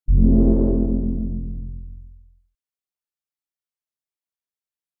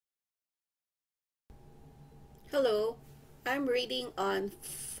Hello, I'm reading on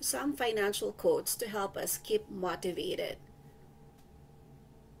some financial quotes to help us keep motivated.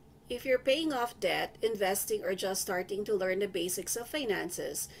 If you're paying off debt, investing, or just starting to learn the basics of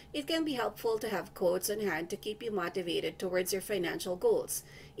finances, it can be helpful to have quotes on hand to keep you motivated towards your financial goals.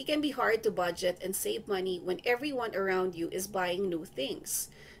 It can be hard to budget and save money when everyone around you is buying new things.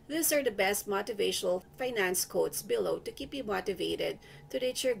 These are the best motivational finance quotes below to keep you motivated to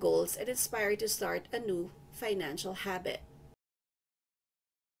reach your goals and inspired to start a new financial habit.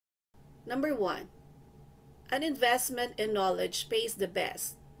 Number 1. An investment in knowledge pays the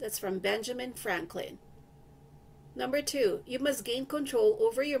best. That's from Benjamin Franklin. Number 2, you must gain control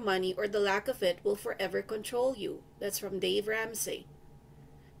over your money or the lack of it will forever control you. That's from Dave Ramsey.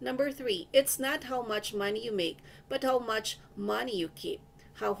 Number 3, it's not how much money you make, but how much money you keep,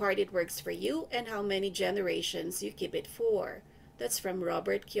 how hard it works for you, and how many generations you keep it for. That's from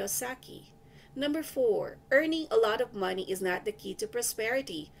Robert Kiyosaki. Number 4, earning a lot of money is not the key to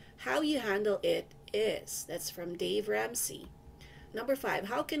prosperity. How you handle it is. That's from Dave Ramsey. Number 5,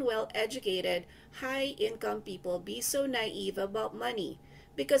 how can well-educated, high-income people be so naive about money?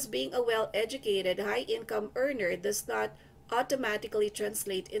 Because being a well-educated, high-income earner does not automatically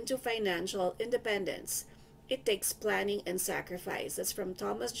translate into financial independence. It takes planning and sacrifice. That's from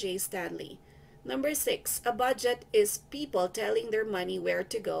Thomas J. Stanley. Number 6, a budget is people telling their money where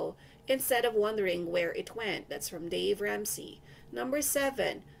to go instead of wondering where it went. That's from Dave Ramsey. Number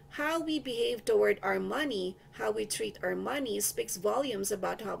 7, how we behave toward our money, how we treat our money speaks volumes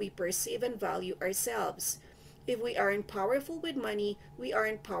about how we perceive and value ourselves. If we aren't powerful with money, we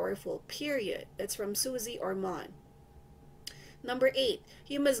aren't powerful, period. That's from Susie Ormond. Number 8,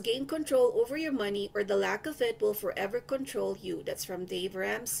 you must gain control over your money or the lack of it will forever control you. That's from Dave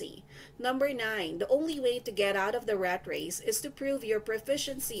Ramsey. Number 9, the only way to get out of the rat race is to prove your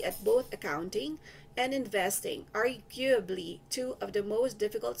proficiency at both accounting and investing, arguably two of the most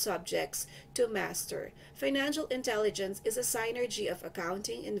difficult subjects to master. Financial intelligence is a synergy of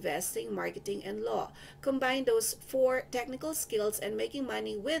accounting, investing, marketing, and law. Combine those 4 technical skills and making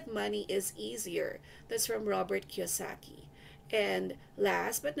money with money is easier. That's from Robert Kiyosaki. And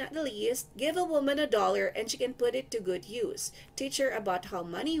last but not the least, give a woman $1 and she can put it to good use. Teach her about how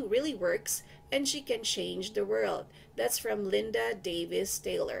money really works and she can change the world. That's from Linda Davis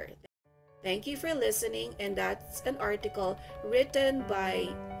Taylor. Thank you for listening, and that's an article written by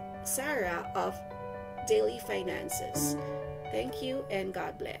Sara of Daily Finances. Thank you and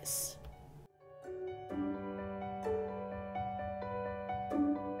God bless.